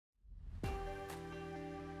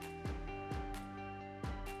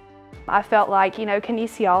I felt like,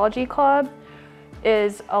 kinesiology club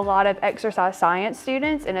is a lot of exercise science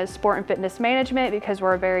students and is sport and fitness management because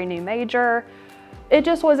we're a very new major. It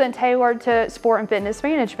just wasn't tailored to sport and fitness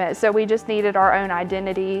management, so we just needed our own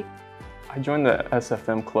identity. I joined the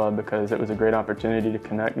SFM club because it was a great opportunity to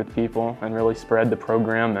connect with people and really spread the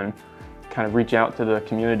program and kind of reach out to the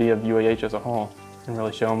community of UAH as a whole and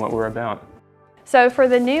really show them what we're about. So for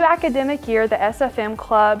the new academic year, the SFM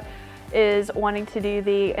club is wanting to do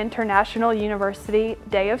the International University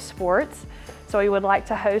Day of Sports. So we would like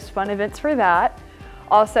to host fun events for that.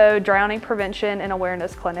 Also, drowning prevention and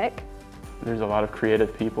awareness clinic. There's a lot of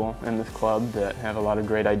creative people in this club that have a lot of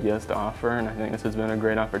great ideas to offer, and I think this has been a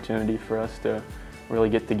great opportunity for us to really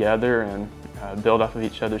get together and build off of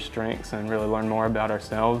each other's strengths and really learn more about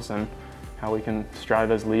ourselves and how we can strive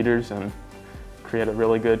as leaders and create a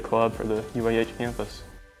really good club for the UAH campus.